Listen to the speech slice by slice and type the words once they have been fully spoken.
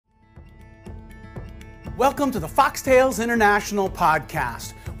Welcome to the Foxtails International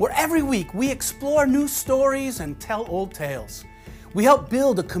podcast, where every week we explore new stories and tell old tales. We help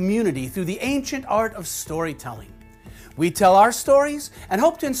build a community through the ancient art of storytelling. We tell our stories and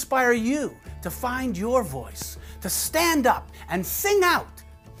hope to inspire you to find your voice, to stand up and sing out.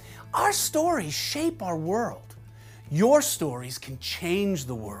 Our stories shape our world. Your stories can change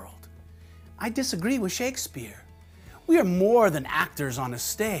the world. I disagree with Shakespeare. We are more than actors on a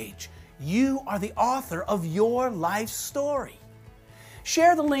stage. You are the author of your life story.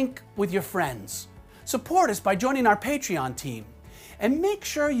 Share the link with your friends. Support us by joining our Patreon team. And make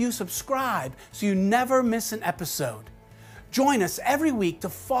sure you subscribe so you never miss an episode. Join us every week to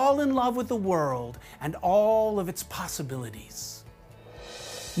fall in love with the world and all of its possibilities.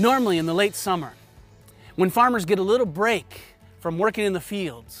 Normally in the late summer, when farmers get a little break from working in the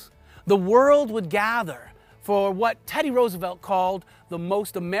fields, the world would gather for what Teddy Roosevelt called the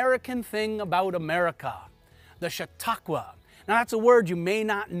most American thing about America, the Chautauqua. Now that's a word you may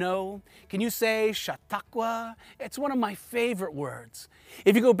not know. Can you say Chautauqua? It's one of my favorite words.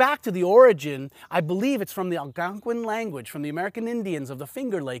 If you go back to the origin, I believe it's from the Algonquin language, from the American Indians of the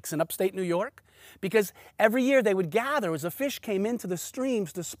Finger Lakes in upstate New York, because every year they would gather as the fish came into the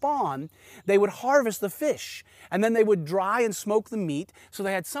streams to spawn. They would harvest the fish, and then they would dry and smoke the meat so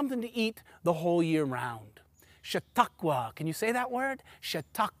they had something to eat the whole year round. Chautauqua, can you say that word?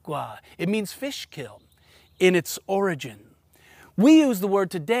 Chautauqua. It means fish kill in its origin. We use the word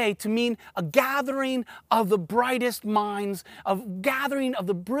today to mean a gathering of the brightest minds, a gathering of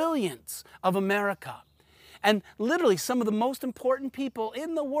the brilliance of America. And literally some of the most important people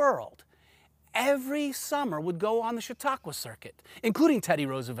in the world every summer would go on the Chautauqua circuit, including Teddy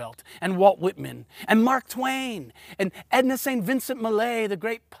Roosevelt and Walt Whitman and Mark Twain and Edna St. Vincent Millay, the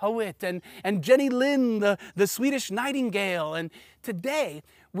great poet, and Jenny Lind, the Swedish nightingale. And today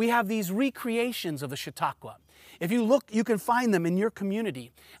we have these recreations of the Chautauqua. If you look, you can find them in your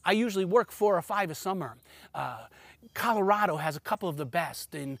community. I usually work 4 or 5 a summer. Colorado has a couple of the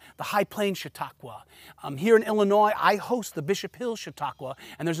best in the High Plains Chautauqua. Here in Illinois, I host the Bishop Hill Chautauqua,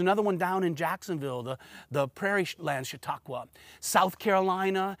 and there's another one down in Jacksonville, the Prairie Lands Chautauqua. South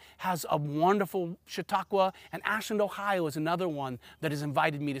Carolina has a wonderful Chautauqua, and Ashland, Ohio is another one that has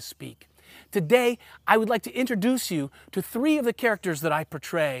invited me to speak. Today, I would like to introduce you to 3 of the characters that I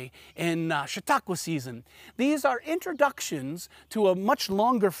portray in Chautauqua season. These are introductions to a much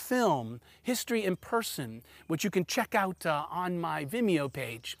longer film, History in Person, which you can check out on my Vimeo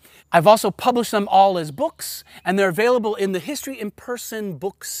page. I've also published them all as books, and they're available in the History in Person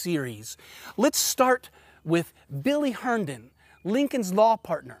book series. Let's start with Billy Herndon, Lincoln's law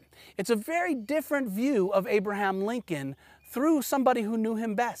partner. It's a very different view of Abraham Lincoln through somebody who knew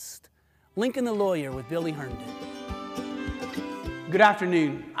him best. Lincoln the Lawyer with Billy Herndon. Good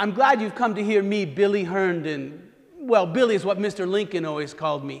afternoon. I'm glad you've come to hear me, Billy Herndon. Well, Billy is what Mr. Lincoln always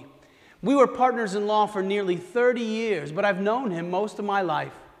called me. We were partners in law for nearly 30 years, but I've known him most of my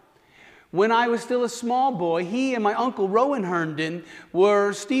life. When I was still a small boy, he and my uncle Rowan Herndon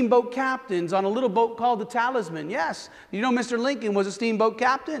were steamboat captains on a little boat called the Talisman. Yes, you know Mr. Lincoln was a steamboat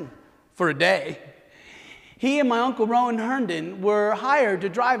captain for a day. He and my uncle Rowan Herndon were hired to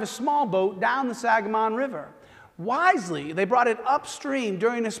drive a small boat down the Sangamon River. Wisely, they brought it upstream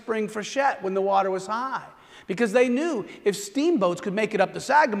during a spring freshet when the water was high, because they knew if steamboats could make it up the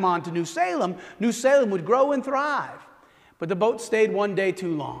Sangamon to New Salem would grow and thrive. But the boat stayed one day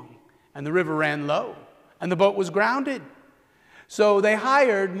too long, and the river ran low, and the boat was grounded. So they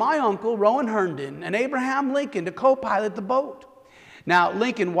hired my uncle Rowan Herndon and Abraham Lincoln to co-pilot the boat. Now,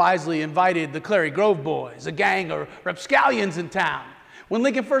 Lincoln wisely invited the Clary Grove boys, a gang of rapscallions in town. When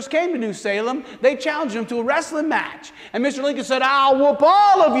Lincoln first came to New Salem, they challenged him to a wrestling match. And Mr. Lincoln said, "I'll whoop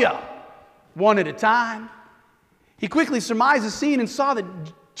all of you, one at a time." He quickly surmised the scene and saw that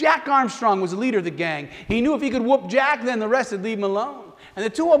Jack Armstrong was the leader of the gang. He knew if he could whoop Jack, then the rest would leave him alone. And the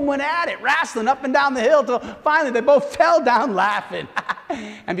two of them went at it, wrestling up and down the hill, till finally they both fell down laughing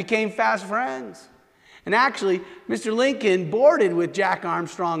and became fast friends. And actually, Mr. Lincoln boarded with Jack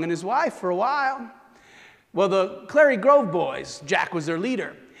Armstrong and his wife for a while. Well, the Clary Grove boys, Jack was their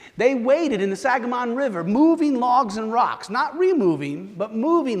leader, they waded in the Sangamon River, moving logs and rocks, not removing, but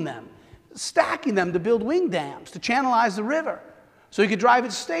moving them, stacking them to build wing dams to channelize the river so he could drive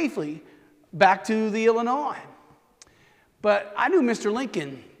it safely back to the Illinois. But I knew Mr.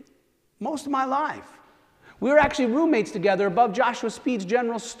 Lincoln most of my life. We were actually roommates together above Joshua Speed's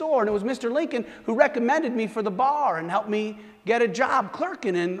General Store, and it was Mr. Lincoln who recommended me for the bar and helped me get a job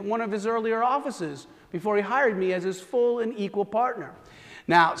clerking in one of his earlier offices before he hired me as his full and equal partner.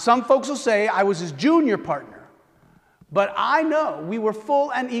 Now, some folks will say I was his junior partner, But I know we were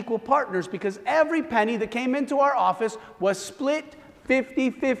full and equal partners because every penny that came into our office was split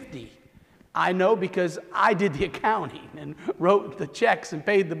 50-50. I know because I did the accounting and wrote the checks and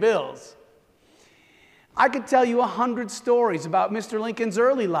paid the bills. I could tell you 100 stories about Mr. Lincoln's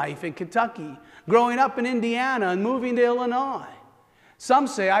early life in Kentucky, growing up in Indiana and moving to Illinois. Some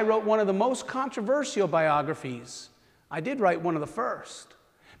say I wrote one of the most controversial biographies. I did write one of the first,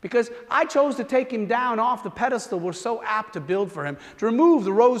 because I chose to take him down off the pedestal we're so apt to build for him, to remove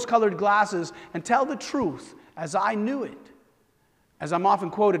the rose-colored glasses and tell the truth as I knew it. As I'm often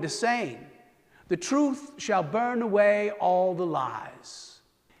quoted as saying, "The truth shall burn away all the lies."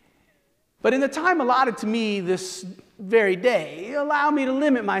 But in the time allotted to me this very day, allow me to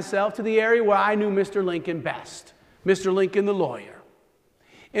limit myself to the area where I knew Mr. Lincoln best, Mr. Lincoln the lawyer.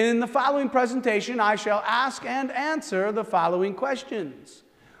 In the following presentation, I shall ask and answer the following questions.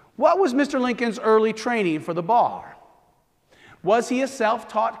 What was Mr. Lincoln's early training for the bar? Was he a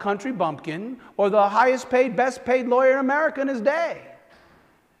self-taught country bumpkin or the highest paid, best paid lawyer in America in his day?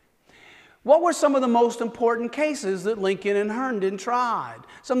 What were some of the most important cases that Lincoln and Herndon tried?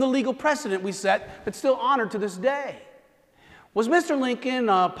 Some of the legal precedent we set that's still honored to this day. Was Mr. Lincoln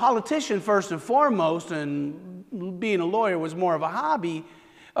a politician first and foremost, and being a lawyer was more of a hobby?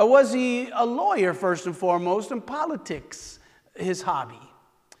 Or was he a lawyer first and foremost, and politics his hobby?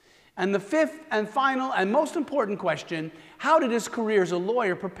 And the fifth and final and most important question, how did his career as a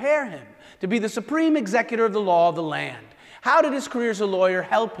lawyer prepare him to be the supreme executor of the law of the land? How did his career as a lawyer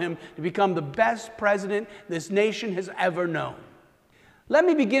help him to become the best president this nation has ever known? Let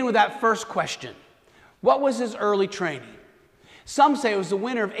me begin with that first question. What was his early training? Some say it was the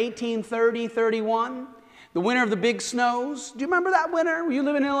winter of 1830-31, the winter of the big snows. Do you remember that winter? Were you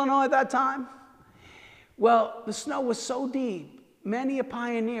living in Illinois at that time? Well, the snow was so deep, many a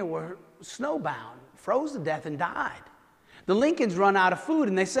pioneer were snowbound, froze to death, and died. The Lincolns run out of food,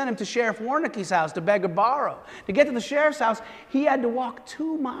 and they sent him to Sheriff Warnicke's house to beg or borrow. To get to the sheriff's house, he had to walk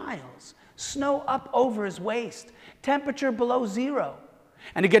 2 miles, snow up over his waist, temperature below 0.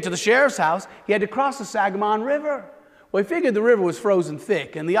 And to get to the sheriff's house, he had to cross the Sangamon River. Well, he figured the river was frozen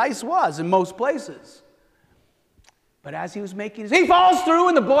thick, and the ice was in most places. But as he was making he falls through,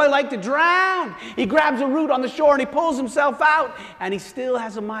 and the boy like to drown. He grabs a root on the shore, and he pulls himself out, and he still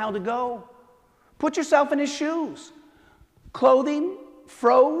has a mile to go. Put yourself in his shoes. Clothing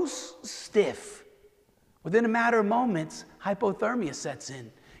froze stiff. Within a matter of moments, hypothermia sets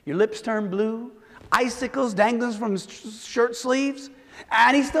in. Your lips turn blue, icicles dangling from his shirt sleeves,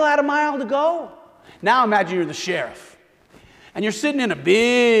 and he still had a mile to go. Now imagine you're the sheriff, and you're sitting in a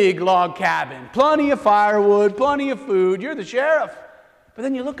big log cabin, plenty of firewood, plenty of food. You're the sheriff. But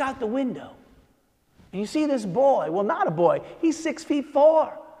then you look out the window, and you see this boy. Well, not a boy. He's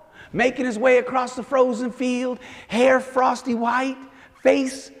 6'4", making his way across the frozen field, hair frosty white,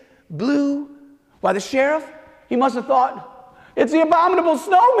 face blue. Why, the sheriff, he must have thought, it's the abominable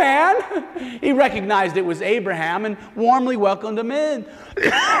snowman. He recognized it was Abraham and warmly welcomed him in.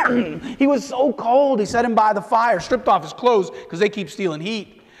 He was so cold, he set him by the fire, stripped off his clothes because they keep stealing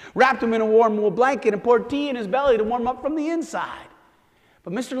heat, wrapped him in a warm wool blanket, and poured tea in his belly to warm up from the inside.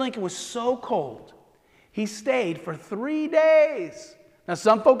 But Mr. Lincoln was so cold, he stayed for 3 days. Now,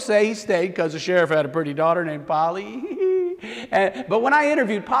 some folks say he stayed because the sheriff had a pretty daughter named Polly. But when I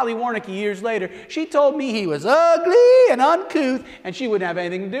interviewed Polly Warnicke years later, she told me he was ugly and uncouth, and she wouldn't have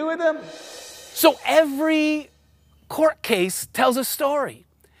anything to do with him. So every court case tells a story.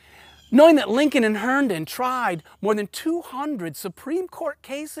 Knowing that Lincoln and Herndon tried more than 200 Supreme Court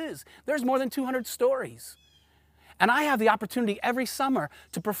cases, there's more than 200 stories. And I have the opportunity every summer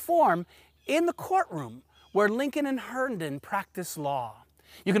to perform in the courtroom where Lincoln and Herndon practice law.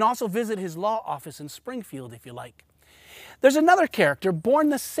 You can also visit his law office in Springfield if you like. There's another character born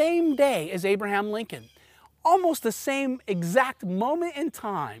the same day as Abraham Lincoln, almost the same exact moment in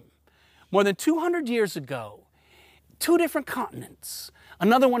time, more than 200 years ago, 2 different continents.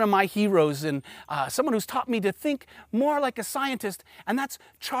 Another one of my heroes and someone who's taught me to think more like a scientist, and that's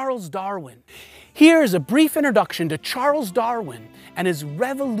Charles Darwin. Here is a brief introduction to Charles Darwin and his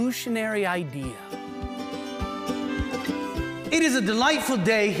revolutionary idea. It is a delightful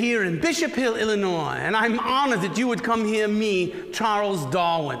day here in Bishop Hill, Illinois, and I'm honored that you would come hear me, Charles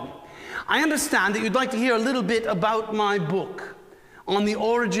Darwin. I understand that you'd like to hear a little bit about my book on the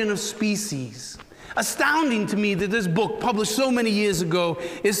origin of species. Astounding to me that this book, published so many years ago,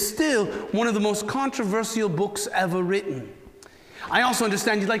 is still one of the most controversial books ever written. I also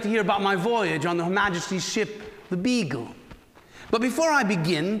understand you'd like to hear about my voyage on Her Majesty's ship, the Beagle. But before I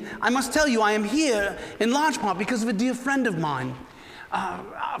begin, I must tell you I am here in large part because of a dear friend of mine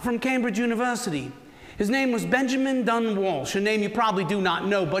from Cambridge University. His name was Benjamin Dunn Walsh, a name you probably do not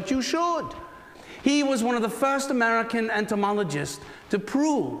know, but you should. He was one of the first American entomologists to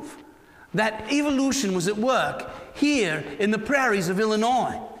prove that evolution was at work here in the prairies of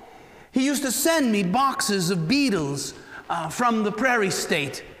Illinois. He used to send me boxes of beetles from the prairie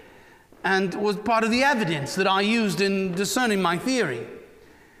state, and was part of the evidence that I used in discerning my theory.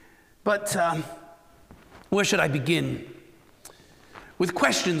 But where should I begin? With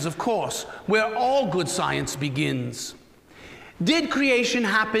questions, of course, where all good science begins. Did creation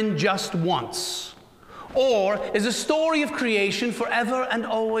happen just once? Or is the story of creation forever and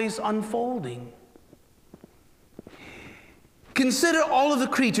always unfolding? Consider all of the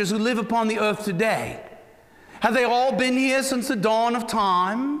creatures who live upon the earth today. Have they all been here since the dawn of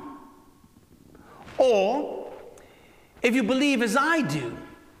time? Or, if you believe as I do,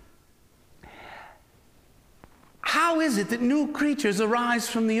 how is it that new creatures arise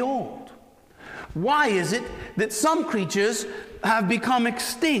from the old? Why is it that some creatures have become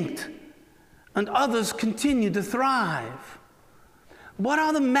extinct and others continue to thrive? What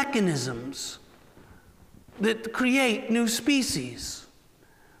are the mechanisms that create new species?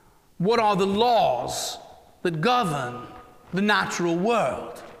 What are the laws that govern the natural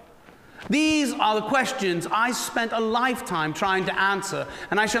world? These are the questions I spent a lifetime trying to answer,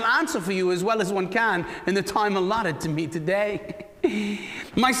 and I shall answer for you as well as one can in the time allotted to me today.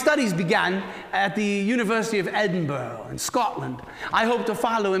 My studies began at the University of Edinburgh in Scotland. I hope to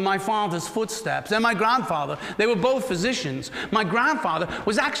follow in my father's footsteps, and my grandfather. They were both physicians. My grandfather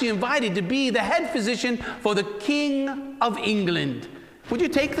was actually invited to be the head physician for the King of England. Would you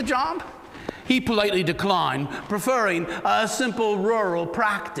take the job? He politely declined, preferring a simple rural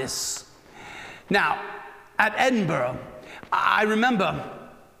practice. Now, at Edinburgh, I remember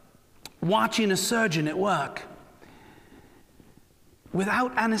watching a surgeon at work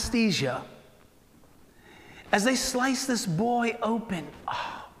without anesthesia as they sliced this boy open.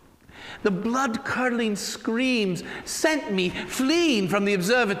 Oh, the blood-curdling screams sent me fleeing from the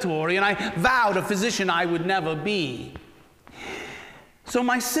observatory, and I vowed a physician I would never be. So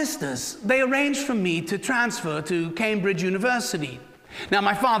my sisters, they arranged for me to transfer to Cambridge University. Now,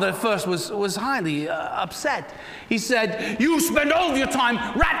 my father at first was highly upset. He said, "You spend all of your time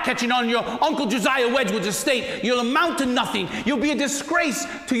rat-catching on your Uncle Josiah Wedgwood's estate. You'll amount to nothing. You'll be a disgrace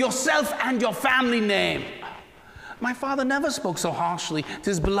to yourself and your family name." My father never spoke so harshly to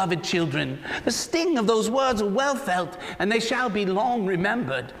his beloved children. The sting of those words are well felt, and they shall be long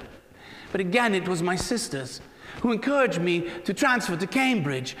remembered. But again, it was my sisters who encouraged me to transfer to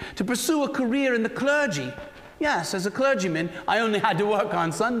Cambridge, to pursue a career in the clergy. Yes, as a clergyman, I only had to work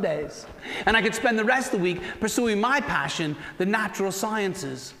on Sundays, and I could spend the rest of the week pursuing my passion, the natural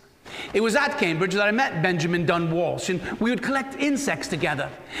sciences. It was at Cambridge that I met Benjamin Dunn Walsh, and we would collect insects together.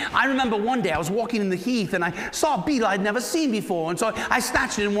 I remember one day I was walking in the heath, and I saw a beetle I'd never seen before, and so I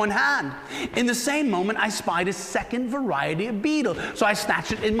snatched it in one hand. In the same moment, I spied a second variety of beetle, so I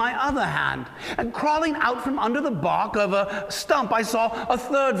snatched it in my other hand. And crawling out from under the bark of a stump, I saw a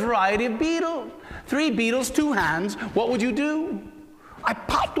third variety of beetle. 3 beetles, 2 hands. What would you do? I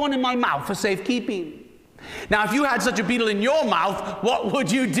popped one in my mouth for safekeeping. Now, if you had such a beetle in your mouth, what would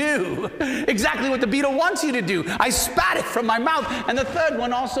you do? Exactly what the beetle wants you to do. I spat it from my mouth, and the third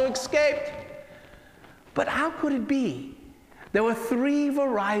one also escaped. But how could it be? There were 3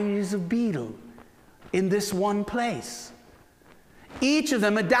 varieties of beetle in this one place. Each of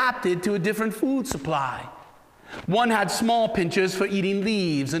them adapted to a different food supply. One had small pinchers for eating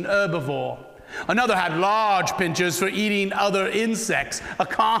leaves, an herbivore. Another had large pinchers for eating other insects, a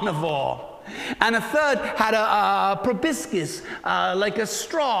carnivore. And a third had a proboscis, like a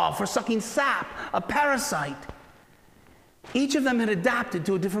straw for sucking sap, a parasite. Each of them had adapted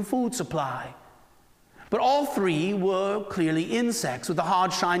to a different food supply. But all 3 were clearly insects with a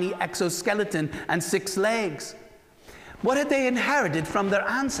hard, shiny exoskeleton and 6 legs. What had they inherited from their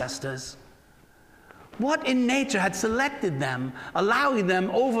ancestors? What in nature had selected them, allowing them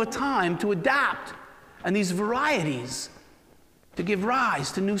over time to adapt, and these varieties to give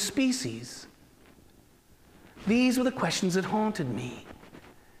rise to new species? These were the questions that haunted me,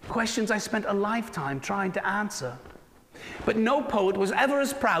 questions I spent a lifetime trying to answer. But no poet was ever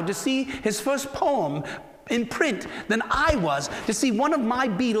as proud to see his first poem in print than I was to see one of my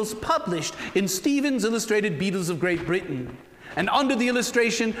beetles published in Stevens' Illustrated Beetles of Great Britain. And under the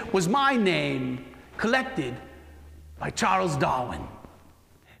illustration was my name, collected by Charles Darwin.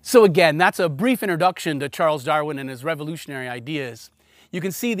 So again, that's a brief introduction to Charles Darwin and his revolutionary ideas. You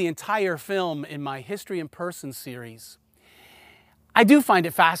can see the entire film in my History in Person series. I do find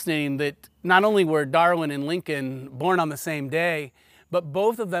it fascinating that not only were Darwin and Lincoln born on the same day, but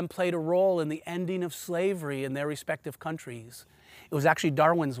both of them played a role in the ending of slavery in their respective countries. It was actually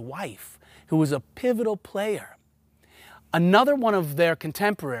Darwin's wife who was a pivotal player. Another one of their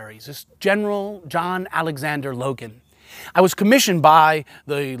contemporaries is General John Alexander Logan. I was commissioned by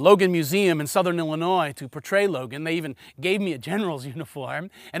the Logan Museum in Southern Illinois to portray Logan. They even gave me a general's uniform.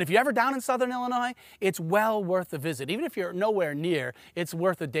 And if you're ever down in Southern Illinois, it's well worth a visit. Even if you're nowhere near, it's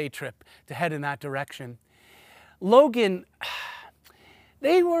worth a day trip to head in that direction. Logan,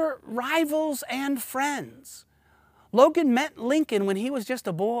 they were rivals and friends. Logan met Lincoln when he was just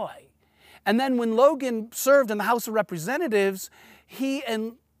a boy. And then when Logan served in the House of Representatives, he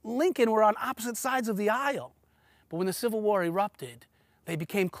and Lincoln were on opposite sides of the aisle. But when the Civil War erupted, they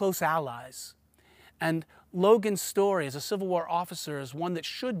became close allies. And Logan's story as a Civil War officer is one that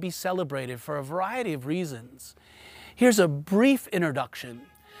should be celebrated for a variety of reasons. Here's a brief introduction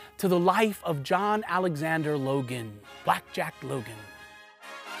to the life of John Alexander Logan, Blackjack Logan.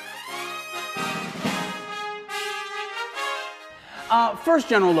 First,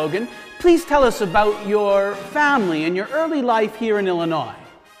 General Logan, please tell us about your family and your early life here in Illinois.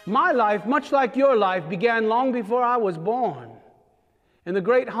 My life, much like your life, began long before I was born, in the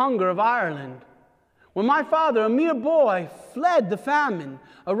great hunger of Ireland, when my father, a mere boy, fled the famine,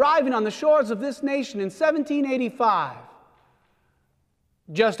 arriving on the shores of this nation in 1785,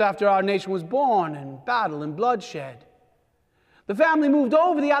 just after our nation was born in battle and bloodshed. The family moved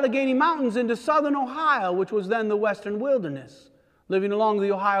over the Allegheny Mountains into southern Ohio, which was then the western wilderness, living along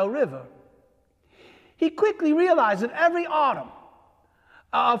the Ohio River. He quickly realized that every autumn,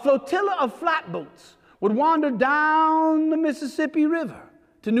 a flotilla of flatboats would wander down the Mississippi River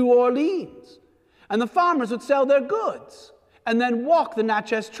to New Orleans, and the farmers would sell their goods and then walk the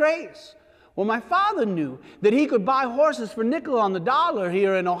Natchez Trace. Well, my father knew that he could buy horses for nickel on the dollar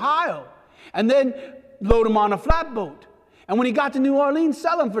here in Ohio and then load them on a flatboat. And when he got to New Orleans,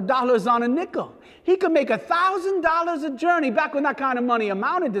 sell them for dollars on a nickel. He could make $1,000 a journey back when that kind of money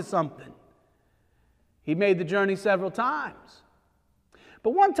amounted to something. He made the journey several times.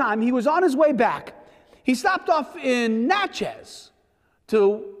 But one time he was on his way back. He stopped off in Natchez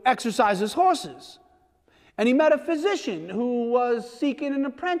to exercise his horses. And he met a physician who was seeking an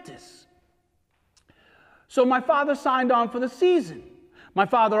apprentice. So my father signed on for the season. My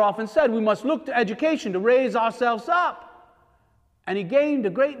father often said we must look to education to raise ourselves up. And he gained a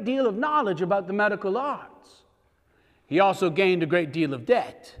great deal of knowledge about the medical arts. He also gained a great deal of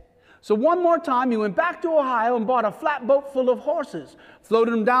debt. So one more time, he went back to Ohio and bought a flatboat full of horses,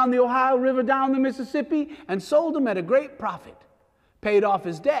 floated them down the Ohio River, down the Mississippi, and sold them at a great profit, paid off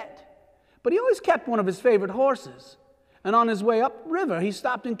his debt. But he always kept one of his favorite horses. And on his way upriver, he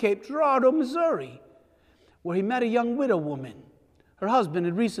stopped in Cape Girardeau, Missouri, where he met a young widow woman. Her husband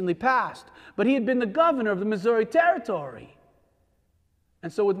had recently passed, but he had been the governor of the Missouri Territory.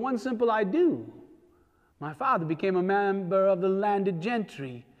 And so with one simple I do, my father became a member of the landed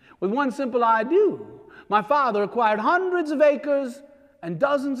gentry. With one simple I do, my father acquired hundreds of acres and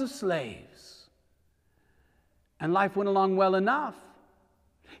dozens of slaves. And life went along well enough.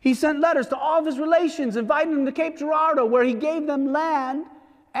 He sent letters to all of his relations, inviting them to Cape Girardeau, where he gave them land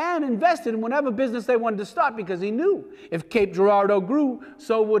and invested in whatever business they wanted to start, because he knew if Cape Girardeau grew,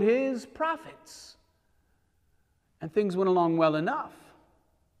 so would his profits. And things went along well enough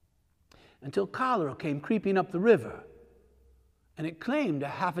until cholera came creeping up the river. And it claimed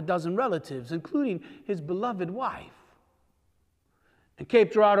half a dozen relatives, including his beloved wife. And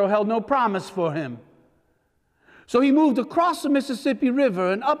Cape Girardeau held no promise for him. So he moved across the Mississippi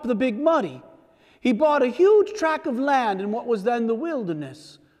River and up the Big Muddy. He bought a huge tract of land in what was then the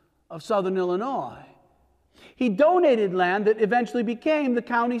wilderness of southern Illinois. He donated land that eventually became the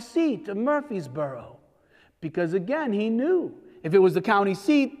county seat of Murfreesboro, because again, he knew if it was the county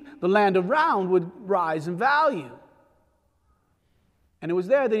seat, the land around would rise in value. And it was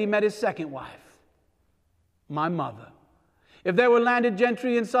there that he met his second wife, my mother. If there were landed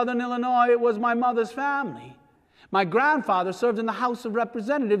gentry in southern Illinois, it was my mother's family. My grandfather served in the House of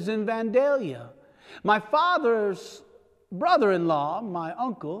Representatives in Vandalia. My father's brother-in-law, my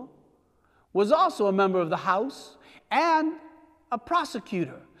uncle, was also a member of the House and a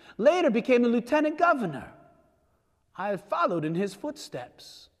prosecutor. Later became a lieutenant governor. I have followed in his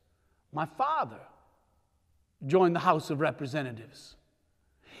footsteps. My father joined the House of Representatives.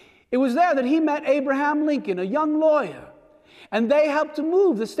 It was there that he met Abraham Lincoln, a young lawyer, and they helped to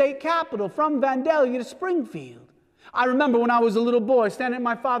move the state capital from Vandalia to Springfield. I remember when I was a little boy standing at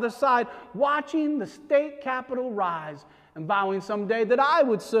my father's side watching the state capital rise and vowing someday that I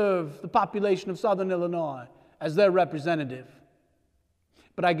would serve the population of southern Illinois as their representative.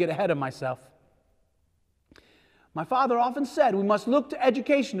 But I get ahead of myself. My father often said we must look to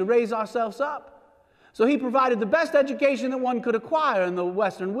education to raise ourselves up. So he provided the best education that one could acquire in the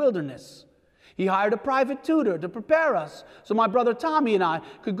western wilderness. He hired a private tutor to prepare us so my brother Tommy and I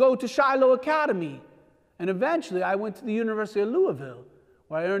could go to Shiloh Academy. And eventually I went to the University of Louisville,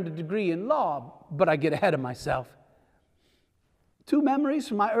 where I earned a degree in law, but I get ahead of myself. 2 memories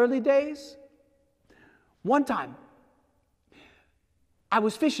from my early days. One time, I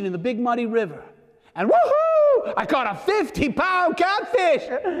was fishing in the Big Muddy River, and woohoo! I caught a 50-pound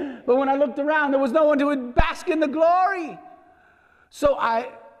catfish! But when I looked around, there was no one who would bask in the glory. So I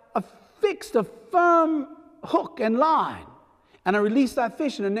affixed a firm hook and line, and I released that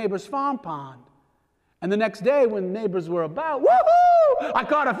fish in a neighbor's farm pond. And the next day, when neighbors were about, woohoo! I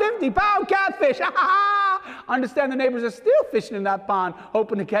caught a 50-pound catfish! Ha ha ha! I understand the neighbors are still fishing in that pond,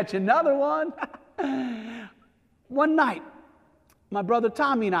 hoping to catch another one. One night, my brother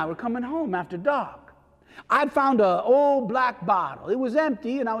Tommy and I were coming home after dark. I'd found an old black bottle. It was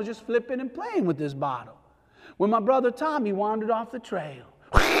empty, and I was just flipping and playing with this bottle when my brother Tommy wandered off the trail.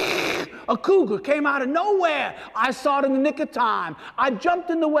 A cougar came out of nowhere. I saw it in the nick of time. I jumped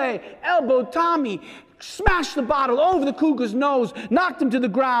in the way, elbowed Tommy, smashed the bottle over the cougar's nose, knocked him to the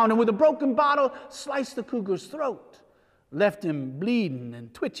ground, and with a broken bottle, sliced the cougar's throat, left him bleeding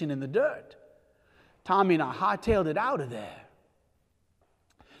and twitching in the dirt. Tommy and I hightailed it out of there.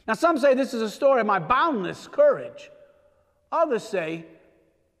 Now, some say this is a story of my boundless courage. Others say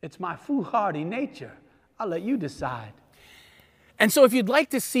it's my foolhardy nature. I'll let you decide. And so if you'd like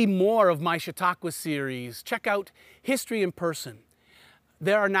to see more of my Chautauqua series, check out History in Person.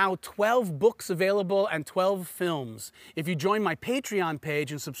 There are now 12 books available and 12 films. If you join my Patreon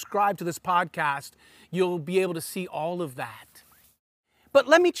page and subscribe to this podcast, you'll be able to see all of that. But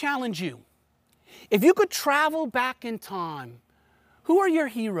let me challenge you. If you could travel back in time, who are your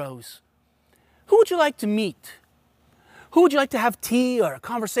heroes? Who would you like to meet? Who would you like to have tea or a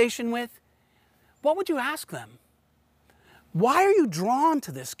conversation with? What would you ask them? Why are you drawn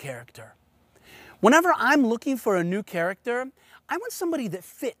to this character? Whenever I'm looking for a new character, I want somebody that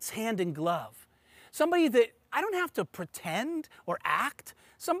fits hand in glove. Somebody that I don't have to pretend or act.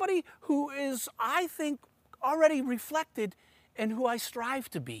 Somebody who is, I think, already reflected in who I strive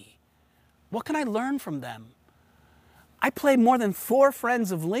to be. What can I learn from them? I play more than 4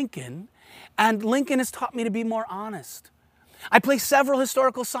 friends of Lincoln, and Lincoln has taught me to be more honest. I play several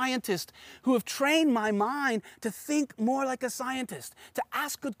historical scientists who have trained my mind to think more like a scientist, to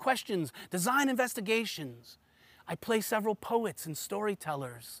ask good questions, design investigations. I play several poets and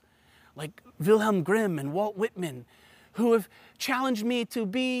storytellers like Wilhelm Grimm and Walt Whitman, who have challenged me to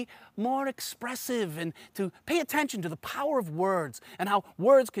be more expressive and to pay attention to the power of words and how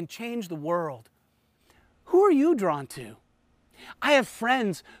words can change the world. Who are you drawn to? I have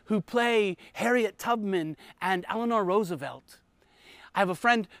friends who play Harriet Tubman and Eleanor Roosevelt. I have a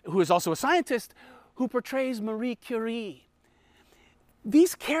friend who is also a scientist who portrays Marie Curie.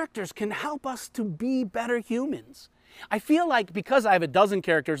 These characters can help us to be better humans. I feel like because I have a dozen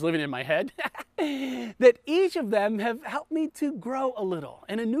characters living in my head, that each of them have helped me to grow a little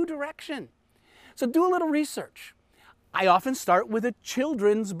in a new direction. So do a little research. I often start with a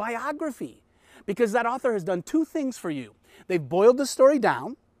children's biography because that author has done 2 things for you. They've boiled the story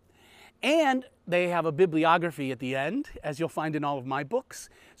down, and they have a bibliography at the end, as you'll find in all of my books,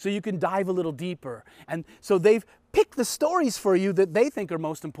 so you can dive a little deeper. And so they've picked the stories for you that they think are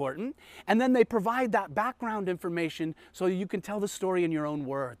most important, and then they provide that background information so you can tell the story in your own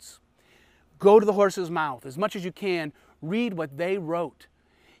words. Go to the horse's mouth as much as you can. Read what they wrote.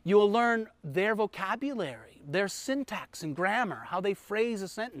 You will learn their vocabulary, their syntax and grammar, how they phrase a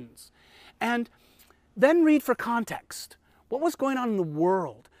sentence. And then read for context. What was going on in the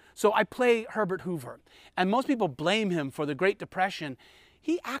world? So I play Herbert Hoover, and most people blame him for the Great Depression.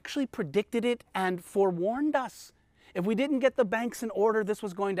 He actually predicted it and forewarned us. If we didn't get the banks in order, this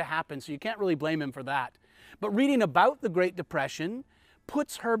was going to happen, so you can't really blame him for that. But reading about the Great Depression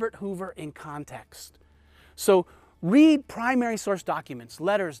puts Herbert Hoover in context. So read primary source documents,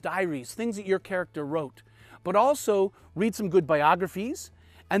 letters, diaries, things that your character wrote, but also read some good biographies,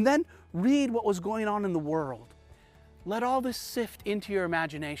 and then read what was going on in the world. Let all this sift into your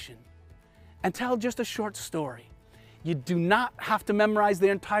imagination and tell just a short story. You do not have to memorize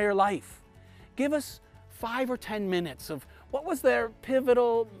their entire life. Give us 5 or 10 minutes of what was their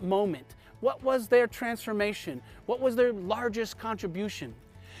pivotal moment? What was their transformation? What was their largest contribution?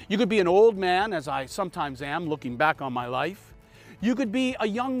 You could be an old man, as I sometimes am, looking back on my life. You could be a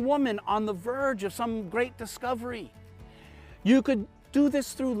young woman on the verge of some great discovery. You could do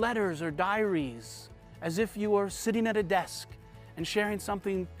this through letters or diaries, as if you were sitting at a desk and sharing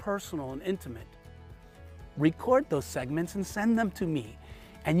something personal and intimate. record those segments and send them to me.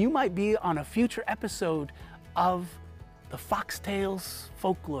 And you might be on a future episode of the Fox Tales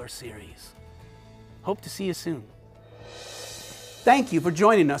Folklore Series. Hope to see you soon. Thank you for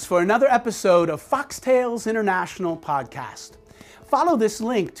joining us for another episode of Fox Tales International Podcast. Follow this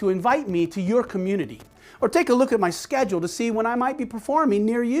link to invite me to your community, or take a look at my schedule to see when I might be performing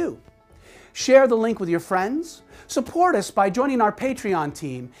near you. Share the link with your friends, support us by joining our Patreon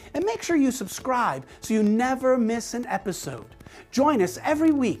team, and make sure you subscribe so you never miss an episode. Join us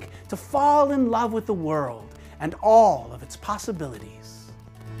every week to fall in love with the world and all of its possibilities.